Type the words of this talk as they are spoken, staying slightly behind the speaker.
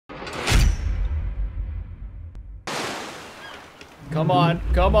Come on,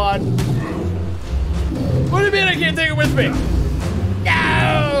 come on. What do you mean I can't take it with me?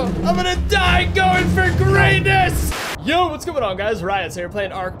 No! I'm gonna die going for greatness! Yo, what's going on, guys? Riot's here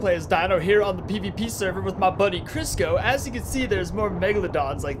playing Ark Plays Dino here on the PvP server with my buddy Crisco. As you can see, there's more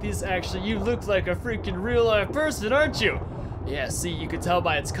Megalodons like these. Actually, you look like a freaking real-life person, aren't you? Yeah, see, you can tell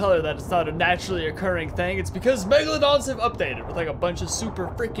by its color that it's not a naturally occurring thing. It's because Megalodons have updated with like a bunch of super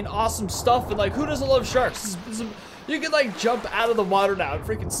freaking awesome stuff, and like, who doesn't love sharks? You can like jump out of the water now and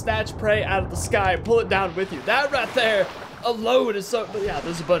freaking snatch prey out of the sky and pull it down with you. That right there alone is so, but yeah,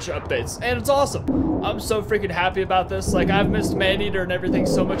 there's a bunch of updates and it's awesome. I'm so freaking happy about this. Like, I've missed Maneater and everything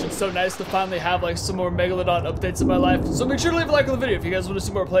so much. It's so nice to finally have like some more Megalodon updates in my life. So make sure to leave a like on the video if you guys want to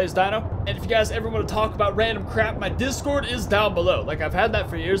see more Plays Dino. And if you guys ever want to talk about random crap, my Discord is down below. Like, I've had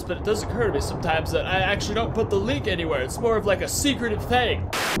that for years, but it does occur to me sometimes that I actually don't put the link anywhere. It's more of like a secretive thing.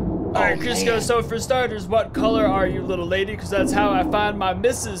 Alright, Crisco, so for starters, what color are you, little lady? Because that's how I find my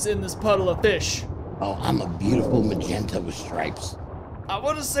missus in this puddle of fish. Oh, I'm a beautiful magenta with stripes. I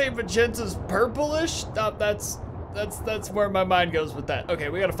want to say magenta's purplish. That's where my mind goes with that. Okay,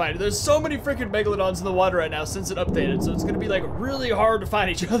 we gotta find it. There's so many freaking Megalodons in the water right now since it updated, so it's gonna be like really hard to find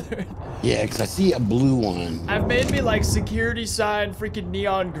each other. Yeah, because I see a blue one. I've made me like security sign freaking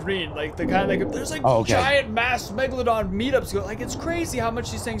neon green, like the kind of like, there's like giant mass Megalodon meetups going. Like, it's crazy how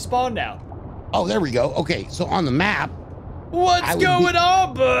much these things spawn now. Oh, there we go. Okay, so on the map. What's going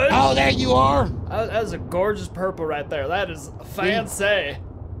on, bud? Oh, there you are. That is a gorgeous purple right there. That is fancy.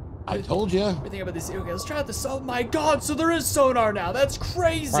 I told you. Everything about this. Okay, let's try this. Oh my God! So there is sonar now. That's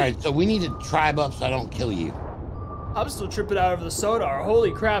crazy. All right, so we need to tribe up so I don't kill you. I'm still tripping out over the sonar.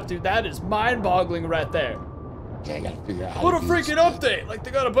 Holy crap, dude! That is mind-boggling right there. Okay, I gotta figure out how what a freaking update! Like,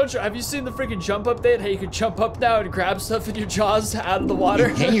 they got a bunch of. Have you seen the freaking jump update? How you can jump up now and grab stuff in your jaws out of the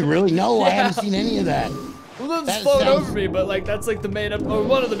water? Can you really? No, yeah. I haven't seen any of that. Well, that's flown over me, but like that's like the main or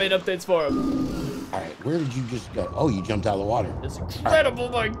one of the main updates for him. All right, where did you just go? Oh, you jumped out of the water. It's incredible,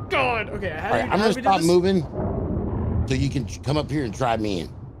 my God. Okay, how I'm gonna stop moving so you can come up here and try me in.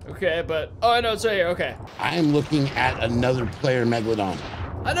 Okay, but oh, I know it's right here. Okay. I am looking at another player Megalodon.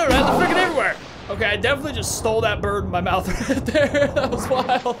 I know, right? They're freaking everywhere. Okay, I definitely just stole that bird in my mouth right there. That was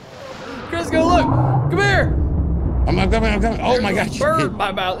wild. Crisco, look. Come here. I'm coming. Oh my gosh. Bird in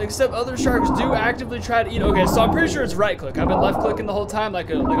my mouth, except other sharks do actively try to eat. Okay, so I'm pretty sure it's right click. I've been left clicking the whole time like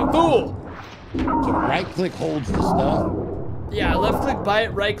a fool. So right click holds the stuff? Yeah, left click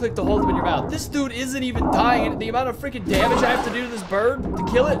bite, right click to hold them in your mouth. This dude isn't even dying. The amount of freaking damage I have to do to this bird to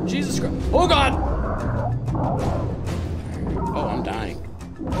kill it, Jesus Christ. Oh God. Oh, I'm dying.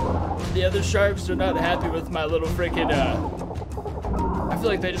 The other sharks are not happy with my little freaking, I feel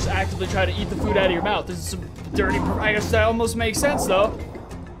like they just actively try to eat the food out of your mouth. This is some dirty, I guess that almost makes sense though.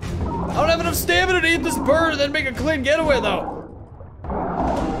 I don't have enough stamina to eat this bird and then make a clean getaway though.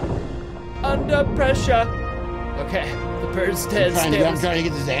 Under pressure. Okay, the bird's dead. I'm trying to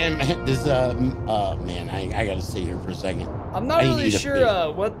get this man, I gotta stay here for a second. I'm not really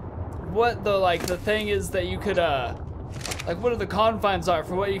sure what the thing is that you could like what are the confines are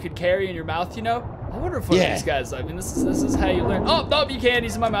for what you could carry in your mouth, you know? I wonder if one of these guys, I mean, this is how you learn. Oh, no, you can't.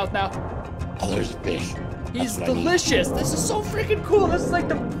 He's in my mouth now. Oh, there's a fish. He's delicious. This is so freaking cool. This is like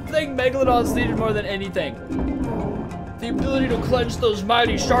the thing Megalodons needed more than anything. The ability to clench those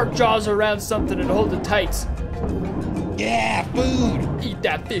mighty shark jaws around something and hold it tight. Yeah, food. Eat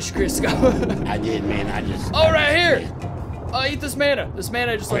that fish, Crisco. I did, man. Oh, right here. Eat this mana. This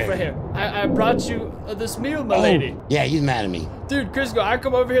mana I just left right here. I brought you this meal, my lady. Yeah, he's mad at me. Dude, Crisco, I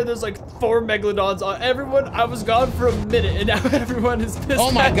come over here, there's like 4 Megalodons on everyone. I was gone for a minute, and now everyone is pissed.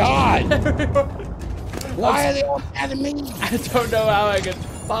 Oh my God. Everyone. Why are they all mad at me? I don't know how I could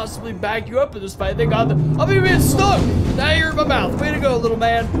possibly back you up in this fight. They got the. I'm even being stuck. Now you're in my mouth. Way to go, little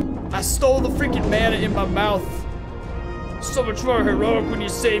man. I stole the freaking mana in my mouth. So much more heroic when you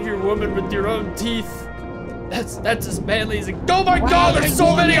save your woman with your own teeth. That's as manly as it. Oh my God, there's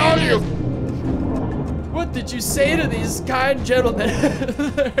so many on you! What did you say to these kind gentlemen?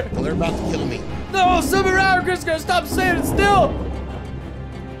 Well, they're about to kill me. No, swim around, Crisco. Stop saying it still.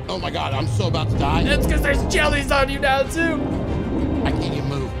 Oh my God, I'm so about to die. It's because there's jellies on you now too. I can't even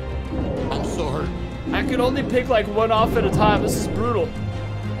move. I'm so hurt. I can only pick like one off at a time. This is brutal.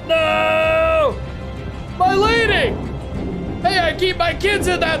 No! My lady! Hey, I keep my kids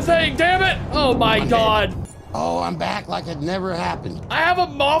in that thing, damn it! Oh my God. Oh, I'm back like it never happened. I have a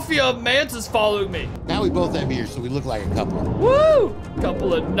mafia of mantis following me. Now we both have ears, so we look like a couple. Woo!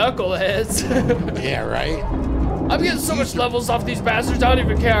 Couple of knuckleheads. Yeah, right? I'm getting so much levels off these bastards, I don't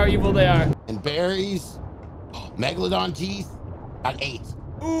even care how evil they are. And berries, Megalodon teeth, got 8.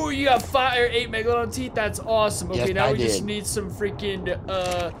 Ooh, you got 8 Megalodon teeth? That's awesome. Okay, Yes, now I we just did. need some freaking,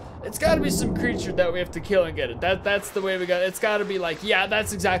 it's gotta be some creature that we have to kill and get it. That's the way we got it. It's gotta be like, yeah,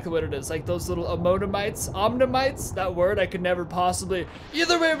 that's exactly what it is. Like those little omnimites, that word I could never possibly.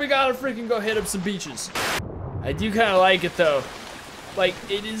 Either way, we gotta freaking go hit up some beaches. I do kind of like it though. Like,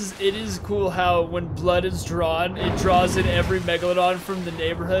 it is cool how when blood is drawn, it draws in every Megalodon from the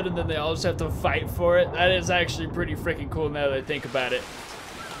neighborhood, and then they all just have to fight for it. That is actually pretty freaking cool now that I think about it.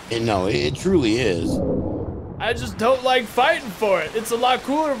 No, it truly is. I just don't like fighting for it. It's a lot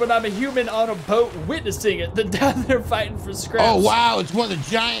cooler when I'm a human on a boat witnessing it than down there fighting for scraps. Oh, wow, it's one of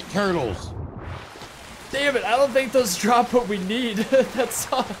the giant turtles. Damn it, I don't think those drop what we need. That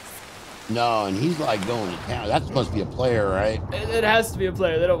sucks. No, and he's like going to town. That's supposed to be a player, right? It has to be a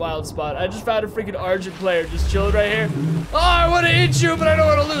player. They don't wild spot. I just found a freaking Argent player just chilling right here. Oh, I want to eat you, but I don't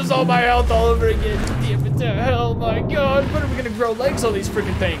want to lose all my health all over again. Damn it to hell, my God. When are we going to grow legs on these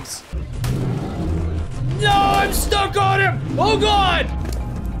freaking things? No, I'm stuck on him. Oh, God.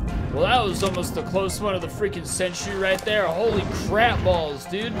 Well, that was almost the close one of the freaking century right there. Holy crap balls,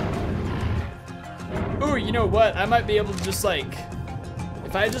 dude. Ooh, you know what? I might be able to just, like...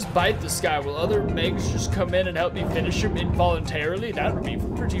 If I just bite this guy, will other Megs just come in and help me finish him involuntarily? That would be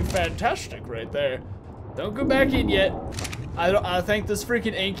pretty fantastic right there. Don't go back in yet. I think this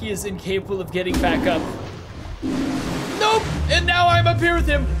freaking Anki is incapable of getting back up. Nope! And now I'm up here with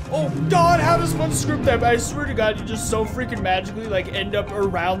him. Oh God, how does one script that? I swear to God, you just so freaking magically like end up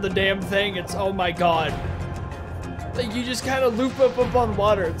around the damn thing. It's, oh my God. Like you just kind of loop up on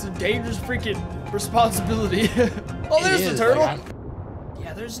water. It's a dangerous freaking responsibility. Oh, there's the turtle. Like,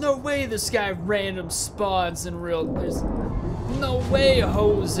 yeah, there's no way this guy random spawns in real. There's no way,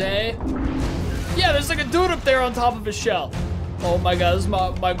 Jose. Yeah, there's like a dude up there on top of his shell. Oh my God, this is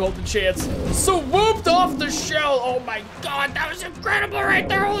my golden chance. So whooped off the shell. Oh my God, that was incredible right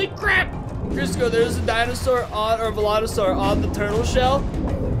there. Holy crap. Crisco, there's a dinosaur on, or Velodosaur on the turtle shell.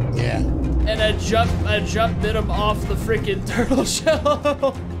 yeah. And I jumped bit him off the freaking turtle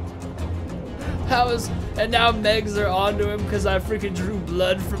shell. And now Megs are onto him because I freaking drew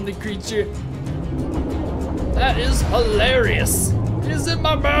blood from the creature. That is hilarious. He's in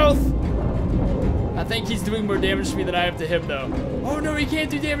my mouth. I think he's doing more damage to me than I have to him though. Oh no, he can't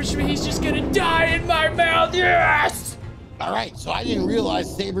do damage to me. He's just gonna die in my mouth. Yes! All right, so I didn't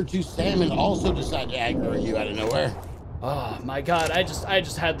realize saber-tooth salmon also decided to aggro you out of nowhere. Oh my God, I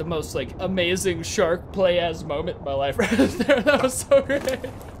just had the most like amazing shark play as moment in my life right there. That was so great.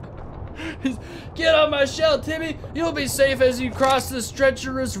 Get on my shell, Timmy. You'll be safe as you cross this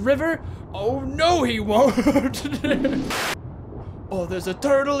treacherous river. Oh no, he won't. Oh, there's a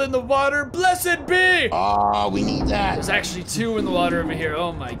turtle in the water. Blessed be. Oh, we need that. There's actually 2 in the water over here.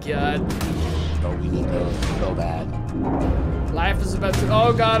 Oh my God. Oh, we need those so bad. Life is about to,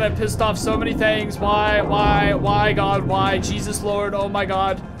 oh God, I pissed off so many things. Why, God, why? Jesus Lord, oh my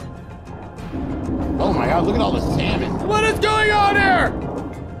God. Oh my God, look at all the salmon. What is going on here?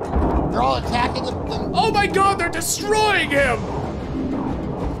 They're all attacking the... Oh my God, they're destroying him.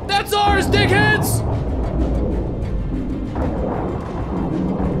 That's ours, dickheads.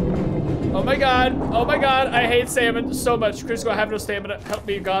 Oh my God, I hate salmon so much. Crisco, I have no stamina. Help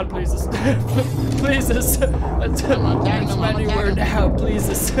me, God, please. Please. That's my new word now, please.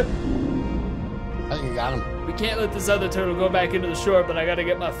 I think you got him. We can't let this other turtle go back into the shore, but I gotta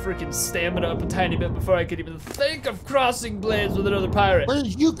get my freaking stamina up a tiny bit before I could even think of crossing blades with another pirate. Where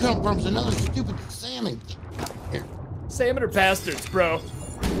did you come from? It's another stupid salmon. Here. Salmon are bastards, bro.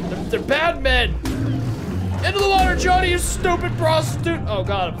 They're bad men. Into the water, Johnny, you stupid prostitute. Oh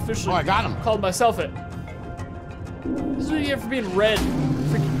God, I'm officially I got him. Called myself it. This is what you get for being red.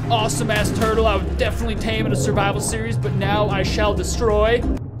 Freaking awesome ass turtle. I would definitely tame in a survival series, but now I shall destroy.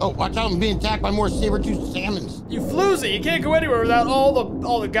 Oh, watch out, I'm being attacked by more saber-toothed salmons. You floozy, you can't go anywhere without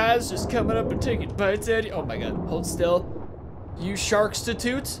all the guys just coming up and taking bites at you. Oh my God, hold still. You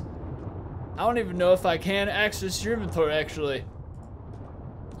shark-stitute. I don't even know if I can access your inventory actually.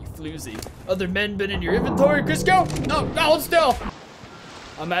 You floozy. Other men been in your inventory, Crisco? No, hold still.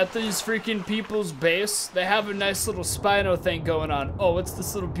 I'm at these freaking people's base. They have a nice little Spino thing going on. Oh, what's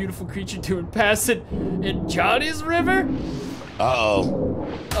this little beautiful creature doing passing in Johnny's river? Uh-oh.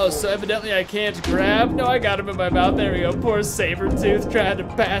 Oh, so evidently I can't grab. No, I got him in my mouth. There we go. Poor Sabertooth trying to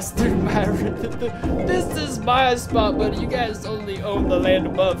pass through my river. This is my spot, but you guys only own the land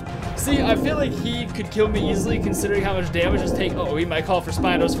above. See, I feel like he could kill me easily considering how much damage is taking. Oh, he might call for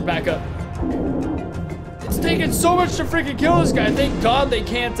Spinos for backup. It's taking so much to freaking kill this guy. Thank God they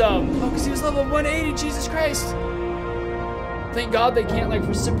can't, oh, because he was level 180, Jesus Christ. Thank God they can't like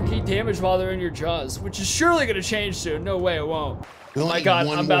reciprocate damage while they're in your jaws, which is surely gonna change soon. No way it won't. Oh my God,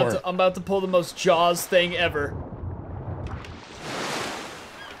 I'm about to pull the most jaws thing ever.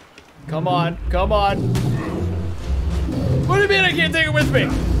 Come on, come on. What do you mean I can't take it with me?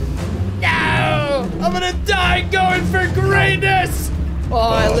 No! I'm gonna die going for greatness! Oh,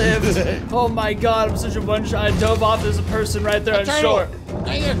 I lived. Oh my God, I'm such a one-shot. I dove off as a person right there on shore.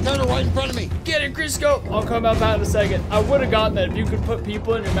 Right here, turtle right in front of me. Get it, Crisco. I'll come up out in a second. I would have gotten that if you could put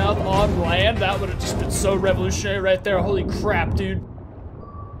people in your mouth on land. That would have just been so revolutionary right there. Holy crap, dude.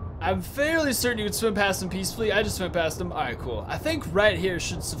 I'm fairly certain you could swim past them peacefully. I just swim past them. All right, cool. I think right here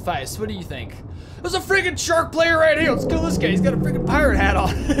should suffice. What do you think? There's a freaking shark player right here. Let's kill this guy. He's got a freaking pirate hat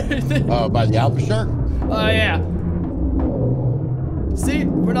on. Oh, by the alpha shark? Oh, yeah. See,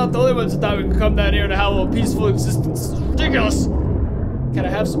 we're not the only ones that thought we could come down here and have a little peaceful existence. This is ridiculous. Can I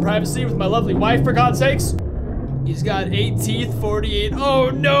have some privacy with my lovely wife, for God's sakes? He's got 8 teeth, 48. Oh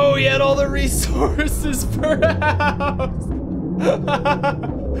no, he had all the resources per house.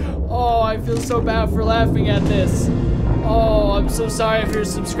 Oh, I feel so bad for laughing at this. Oh, I'm so sorry if you're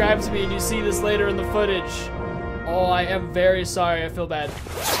subscribed to me and you see this later in the footage. Oh, I am very sorry. I feel bad.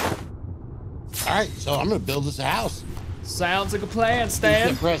 All right, so I'm gonna build us a house. Sounds like a plan, Stan.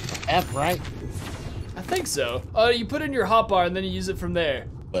 You press F, right? I think so. Oh, you put in your hotbar and then you use it from there.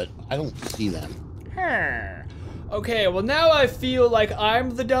 But I don't see them. Okay, well now I feel like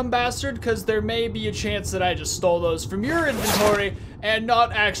I'm the dumb bastard because there may be a chance that I just stole those from your inventory and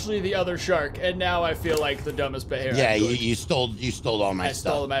not actually the other shark. And now I feel like the dumbest behavior. Yeah, you stole all my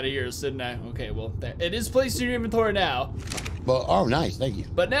stuff. I stole them out of yours, didn't I? Okay, well, there. It is placed in your inventory now. Well, oh, nice, thank you.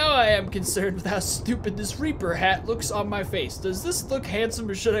 But now I am concerned with how stupid this Reaper hat looks on my face. Does this look handsome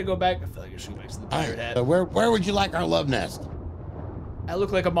or should I go back? I feel like I should go back to the pirate hat. So where would you like our love nest? I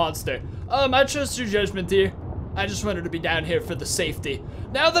look like a monster. I trust your judgment, dear. I just wanted to be down here for the safety.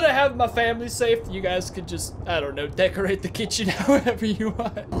 Now that I have my family safe, you guys could just, I don't know, decorate the kitchen however you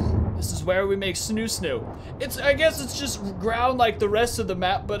want. This is where we make snoo. I guess it's just ground like the rest of the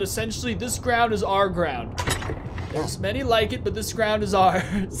map, but essentially this ground is our ground. There's many like it, but this ground is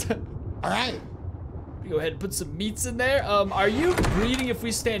ours. All right. Go ahead and put some meats in there. Are you breeding if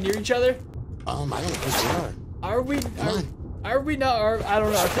we stand near each other? I don't think we are. Are we? Are we not? I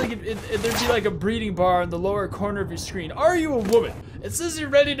don't know. I feel like there'd be like a breeding bar in the lower corner of your screen. Are you a woman? It says you're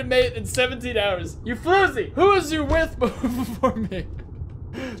ready to mate in 17 hours. You floozy. Who was you with before me?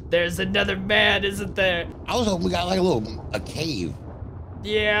 There's another man, isn't there? I was hoping we got like a cave.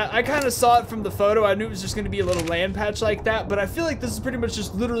 Yeah, I kind of saw it from the photo. I knew it was just going to be a little land patch like that, but I feel like this is pretty much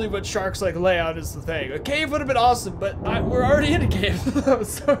just literally what sharks like lay on is the thing. A cave would have been awesome, but we're already in a cave,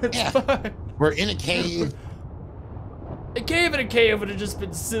 so it's fine. We're in a cave. A cave in a cave would have just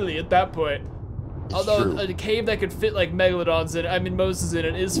been silly at that point. Although a cave that could fit like Megalodons in it, I mean Moses in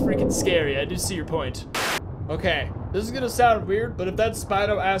it, is freaking scary. I do see your point. Okay, this is gonna sound weird, but if that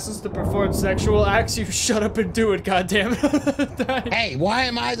Spino asks us to perform sexual acts, you shut up and do it, goddammit. Hey, why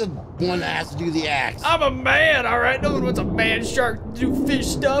am I the one that has to do the acts? I'm a man, alright? No one wants a man shark to do fish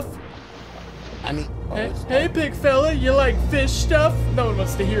stuff. I mean, hey big fella, you like fish stuff? No one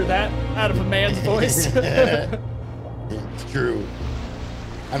wants to hear that out of a man's voice. It's true.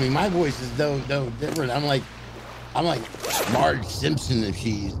 I mean, my voice is no different. I'm like Marge Simpson if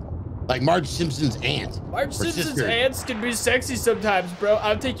she's like Marge Simpson's aunt. Marge Simpson's aunts can be sexy sometimes, bro.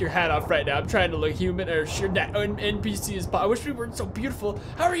 I'll take your hat off right now. I'm trying to look human, or sure that NPC is. I wish we weren't so beautiful.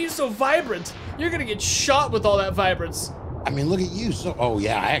 How are you so vibrant? You're gonna get shot with all that vibrance. I mean, look at you. So, oh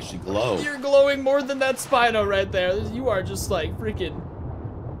yeah, I actually glow. You're glowing more than that Spino right there. You are just like freaking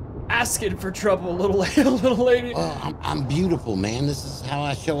asking for trouble, little lady. Oh, I'm beautiful, man. This is how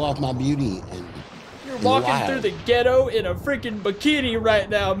I show off my beauty. And you're walking through the ghetto in a freaking bikini right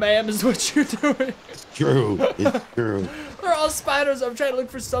now, ma'am, is what you're doing. It's true. It's true. They're all spiders. I'm trying to look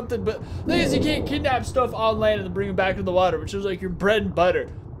for something, but the thing is, you can't kidnap stuff on land and then bring them back into the water, which is like your bread and butter.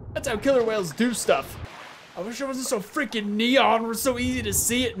 That's how killer whales do stuff. I wish it wasn't so freaking neon. We're so easy to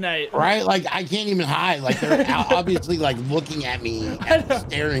see at night. Right? Like, I can't even hide. Like, they're obviously, like, looking at me and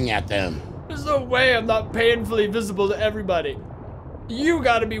staring at them. There's no way I'm not painfully visible to everybody. You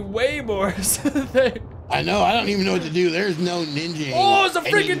gotta be way more. I know. I don't even know what to do. There's no ninja. Oh, it's a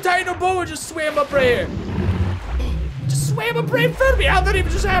freaking Dino boa just swam up right here. Just swam up right in front of me. How'd that even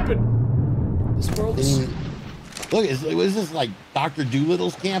just happen? This world is... Look, is this like Dr.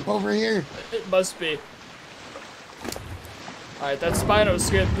 Doolittle's camp over here? It must be. Alright, that Spino's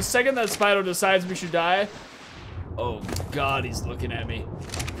scared. The second that Spino decides we should die, oh god, he's looking at me.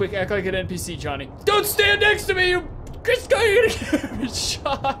 Quick, act like an NPC, Johnny. Don't stand next to me, you Crisco, you're gonna get me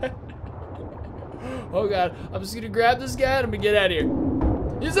shot. Oh God, I'm just gonna grab this guy and I'm gonna get out of here.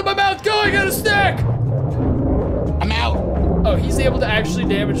 He's in my mouth, go, I got a snack! I'm out. Oh, he's able to actually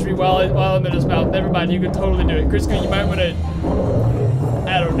damage me while I'm in his mouth. Never mind, you can totally do it. Crisco, you might wanna,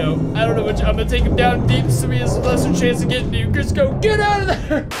 I don't know what, I'm gonna take him down deep so he has a lesser chance of getting you. Crisco, get out of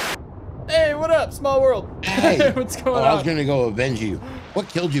there! Hey, what up, small world? Hey, what's going on? I was gonna go avenge you. What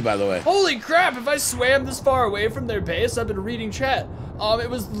killed you, by the way? Holy crap, if I swam this far away from their base, I've been reading chat. It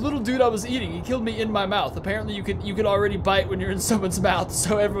was the little dude I was eating. He killed me in my mouth. Apparently you could already bite when you're in someone's mouth,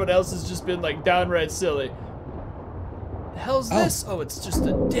 so everyone else has just been like downright silly. The hell's this? Oh, it's just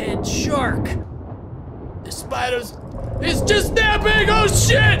a dead shark. The spider's, he's just napping, oh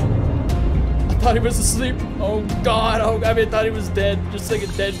shit! I thought he was asleep. Oh God, oh, I thought he was dead. Just like a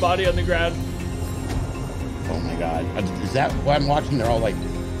dead body on the ground. Oh my God, is that what I'm watching? They're all like,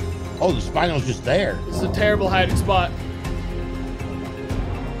 oh, the spinal's just there. This is a terrible hiding spot.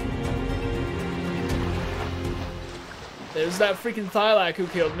 There's that freaking Thylac who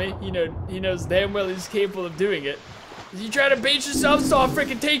killed me. You know, he knows damn well he's capable of doing it. You try to bait yourself so I'll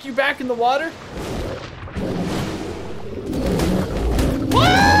freaking take you back in the water?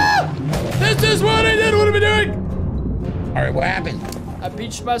 Ah! This is what I did! What am I doing? All right, what happened? I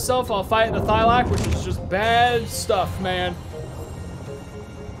beached myself while fighting the Thylac, which is just bad stuff, man.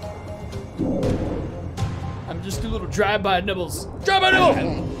 I'm just a little drive-by nibbles. Drive-by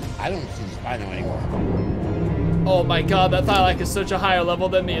nibble! I don't see the spinal anymore. Oh my God, that Thylac is such a higher level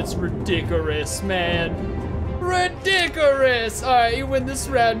than me. It's ridiculous, man. Ridiculous! Alright, you win this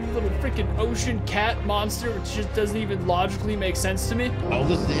round, you little freaking ocean cat monster, which just doesn't even logically make sense to me. Oh,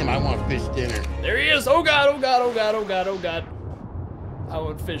 listen to him. I want fish dinner. There he is! Oh God, oh God, oh God, oh God, oh God. I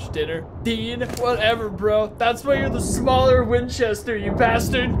want fish dinner. Dean, whatever, bro. That's why you're the smaller Winchester, you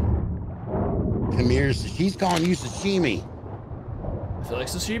bastard. Come here, she's calling you sashimi. I feel like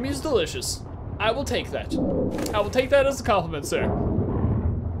sashimi is delicious. I will take that. I will take that as a compliment, sir.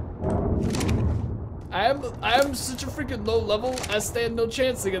 I am such a freaking low level, I stand no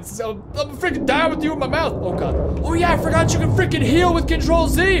chance against this. I'm freaking die with you in my mouth. Oh God. Oh yeah, I forgot you can freaking heal with Control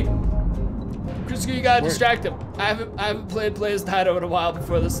Z. Crisco, you gotta distract him. I haven't played as Dino in a while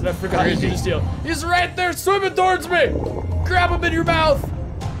before this, and I forgot you can just heal. He's right there swimming towards me. Grab him in your mouth.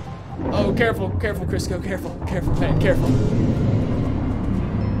 Oh, careful, Crisco, careful, man, careful.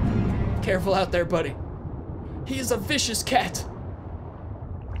 Careful out there, buddy. He is a vicious cat.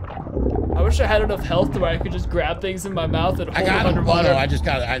 I wish I had enough health to where I could just grab things in my mouth and hold them underwater. Oh, no, I just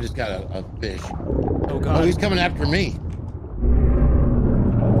got a fish. Oh God. Oh, he's coming after me.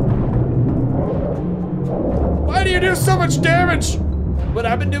 Why do you do so much damage? What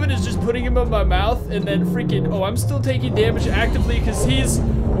I've been doing is just putting him in my mouth and then freaking, oh, I'm still taking damage actively because he's,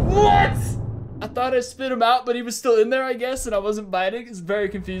 what? I thought I spit him out, but he was still in there, I guess, and I wasn't biting. It's very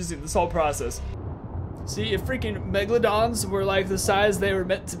confusing, this whole process. See, if freaking Megalodons were like the size they were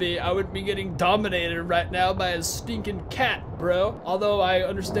meant to be, I would be getting dominated right now by a stinking cat, bro. Although I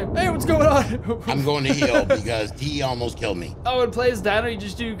understand. Hey, what's going on? I'm going to heal because he almost killed me. Oh, and play as Dino, you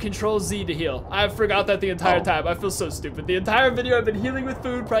just do Control Z to heal. I forgot that the entire time. I feel so stupid. The entire video I've been healing with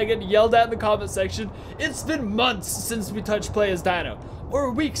food, probably getting yelled at in the comment section. It's been months since we touched play as Dino. Or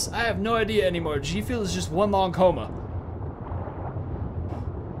weeks, I have no idea anymore. G-Fuel is just one long coma.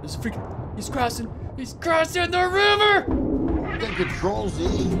 There's freaking, he's crossing the river! Then Control Z.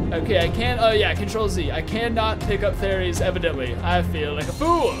 Okay, I can't, oh yeah, Control Z. I cannot pick up fairies, evidently. I feel like a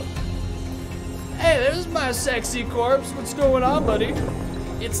fool. Hey, there's my sexy corpse. What's going on, buddy?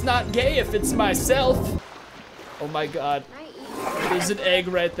 It's not gay if it's myself. Oh my God. There's an egg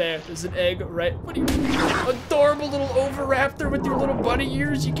right there. There's an egg right, what are you, adorable little Oviraptor with your little bunny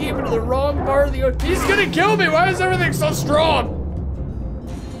ears. You came into the wrong part of the ocean. He's gonna kill me. Why is everything so strong?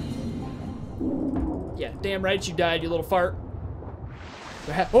 Yeah, damn right you died, you little fart.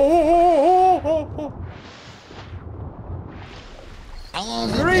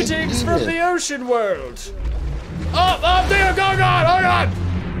 Greetings from the ocean world. Oh, damn, oh God.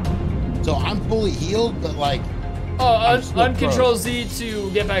 So I'm fully healed, but like. Oh, uncontrol Z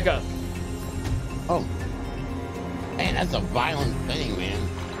to get back up. Oh. Man, that's a violent thing, man.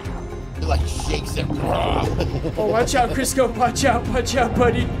 It like shakes it. Oh, watch out, Crisco. Watch out,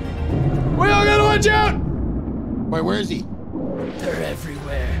 buddy. We all gotta watch out! Wait, where is he? They're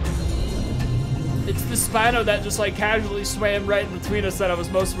everywhere. It's the Spino that just like casually swam right in between us that I was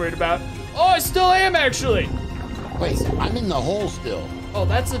most worried about. Oh, I still am actually. Wait, I'm in the hole still. Oh,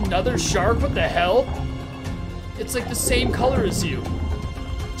 that's another shark? What the hell? It's like the same color as you.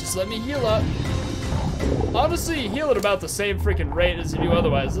 Just let me heal up. Honestly, you heal at about the same freaking rate as you do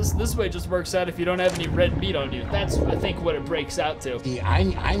otherwise. This way just works out if you don't have any red meat on you. That's, I think, what it breaks out to. See, I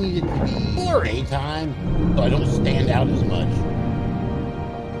need it to be daytime, so I don't stand out as much.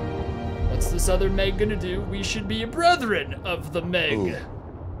 What's this other Meg gonna do? We should be a brethren of the Meg. Ooh.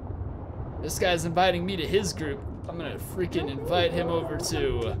 This guy's inviting me to his group. I'm gonna freaking invite him over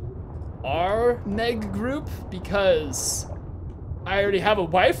to our Meg group because I already have a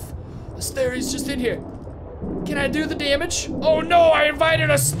wife. The Stairy's just in here. Can I do the damage? Oh no, I invited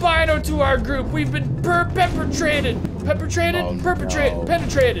a Spino to our group. We've been penetrated. Pepper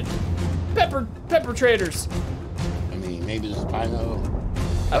traders. I mean, maybe the Spino.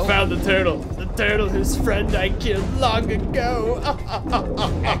 I found the turtle. The turtle whose friend I killed long ago.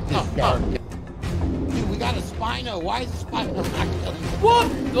 Dude, we got a Spino. Why is the Spino not killing us?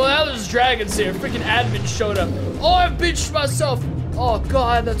 What? Well, now there's dragons here. Freaking admin showed up. Oh, I beached myself. Oh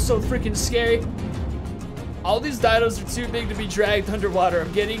god, that's so freaking scary. All these dinos are too big to be dragged underwater.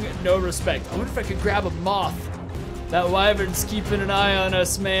 I'm getting no respect. I wonder if I could grab a moth. That wyvern's keeping an eye on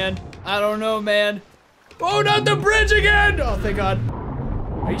us, man. I don't know, man. Oh, not the bridge again! Oh, thank god.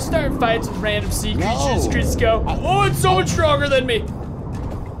 Are you starting fights with random sea creatures, Crisco? Oh, it's so much stronger than me.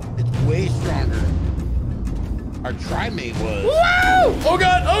 It's way stronger. Our trimate was. Woo! Oh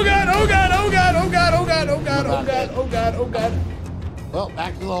god, oh god, oh god, oh god, oh god, oh god, oh god, oh god, oh god, oh god. Well,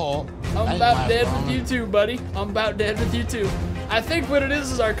 back to the hole. I'm about dead with you too, buddy. I'm about dead with you too. I think what it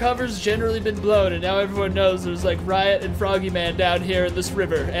is our cover's generally been blown, and now everyone knows there's like Riot and Froggy Man down here in this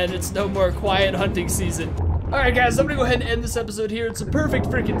river, and it's no more quiet hunting season. All right, guys, I'm gonna go ahead and end this episode here. It's a perfect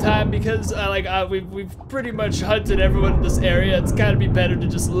freaking time because we've pretty much hunted everyone in this area. It's gotta be better to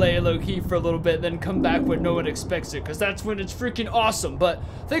just lay low key for a little bit and then come back when no one expects it, because that's when it's freaking awesome. But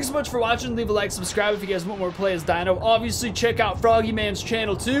thanks so much for watching. Leave a like, subscribe if you guys want more play as Dino. Obviously, check out Froggy Man's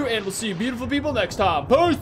channel too, and we'll see you beautiful people next time. Peace!